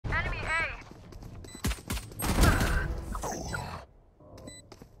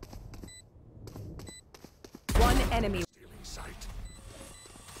enemy.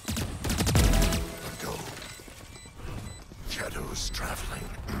 Go. Shadows traveling.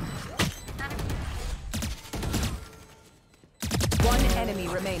 One enemy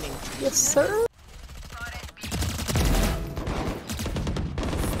remaining. Yes, sir.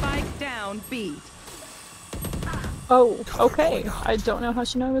 Spike down B. Oh, okay. I don't know how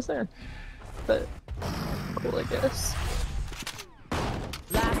she knew I was there, but cool, I guess.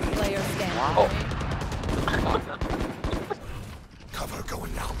 Last player standing. Oh. Cover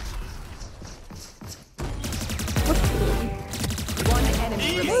going out. One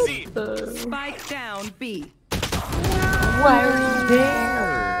enemy remaining. The... Spike down B. Why are you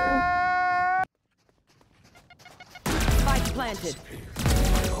there? Spike planted.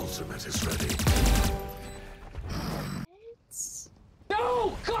 My ultimate is ready.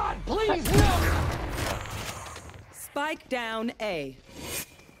 No! God, please, no! Spike down A.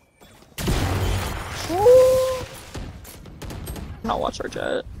 I'll watch our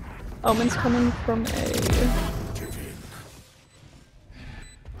jet. Omen's coming from A.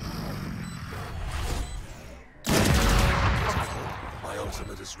 My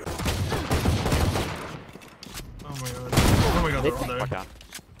ultimate is ready. Oh my god. Oh my god, they're all there. Fuck down.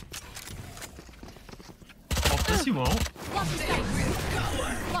 Oh, this you won't.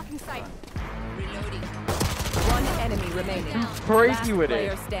 Blocking sight. Reloading. One enemy remaining. Crazy with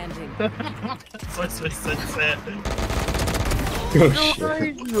Player it. standing. What's this? Oh shit.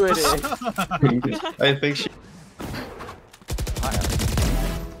 Crazy with it. I think she.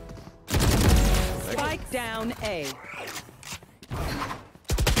 Spike down A.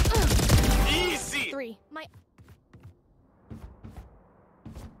 Easy! 3. My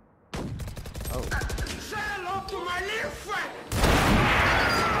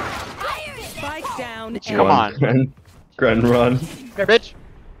Spike down A. Come on. Gren, run. Here, bitch.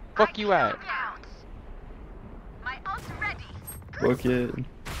 Fuck you at. Book it.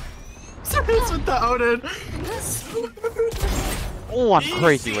 What's with the outed? Oh, I'm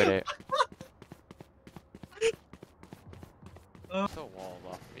crazy with it. So wall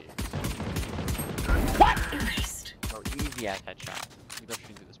off me. What? Oh, easy ass headshot. You go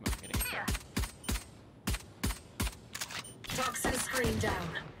shooting through the smoke getting Toxin screen down.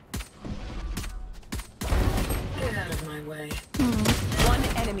 Get out of my way. One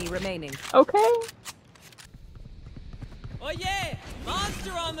enemy remaining. Okay. Oh yeah!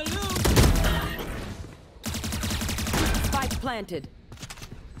 Monster on the loose! Spike planted.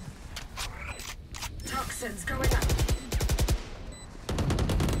 Toxins going up.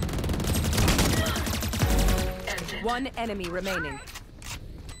 Ended. One enemy remaining.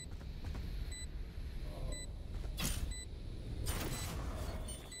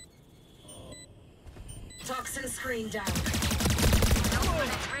 Toxin screen down.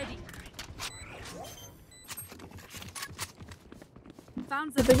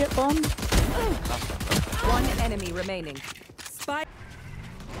 found Did they get bombed? One enemy remaining. Spike.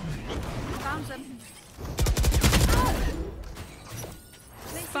 found them.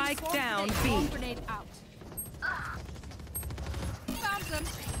 Spike down B. Bomb grenade out. Found them.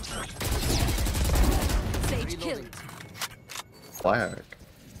 Sage killed. Black.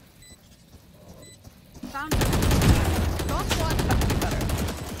 Found them.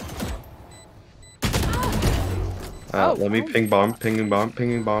 Got one. Let me ping bomb, pinging bomb,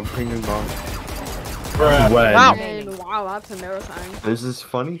 pinging bomb, pinging bomb. Wow. When? Wow, that's a marathon. This is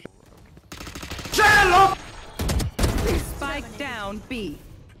funny. Spike down B.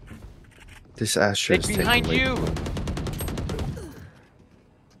 This Astra It's is behind taking you.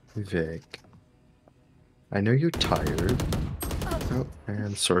 Vic. I know you're tired. Oh,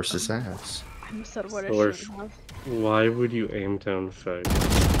 and Source's ass. I said what I Source. should have. Why would you aim down fake?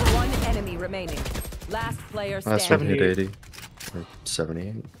 One enemy remaining. Last player Last one standing. hit 80. Or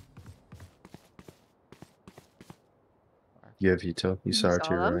 78. You have Vito. You saw it to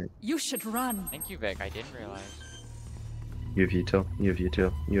your right. You should run. Thank you, Vic. I didn't realize. You have Vito. You have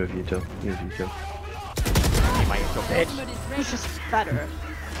Vito. You have Vito. You have Vito. You might go bitch. It's just better.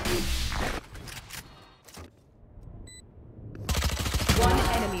 One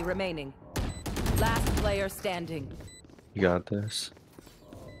enemy remaining. Last player standing. You got this.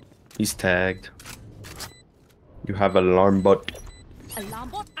 He's tagged. You have alarm bot. Alarm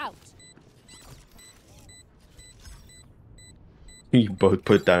bot out. You both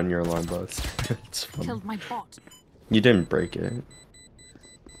put down your alarm bots. It's funny. Killed my bot. You didn't break it.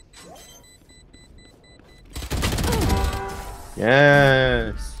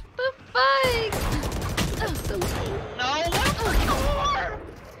 Yes. The fight. No,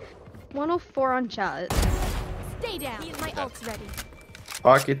 104 on chat. Stay down. My ult's ready.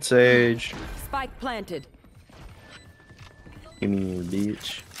 Pocket Sage. Spike planted. You mean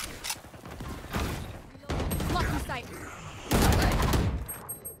beach? Lucky sight.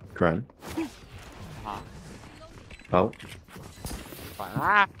 Run. Uh-huh. Oh. Fine.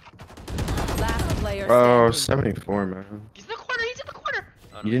 Ah! Last player Oh, standing. 74, man. He's in the corner, he's in the corner!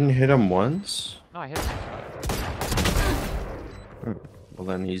 Oh, no. You didn't hit him once? No, I hit him. Well,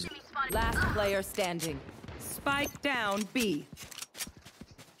 then he's. Last player standing. Spike down B.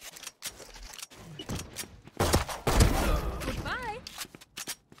 Goodbye.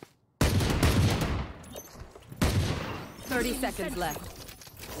 30 seconds left.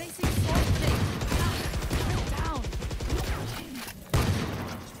 Placing something. Down.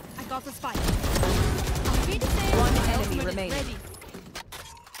 I got the spike. I'll be there. One My enemy ultimate is remaining. ready.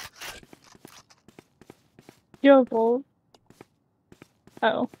 Yo, Gold.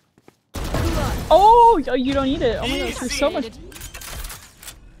 Oh. Oh, you don't need it. Oh my gosh, you're so much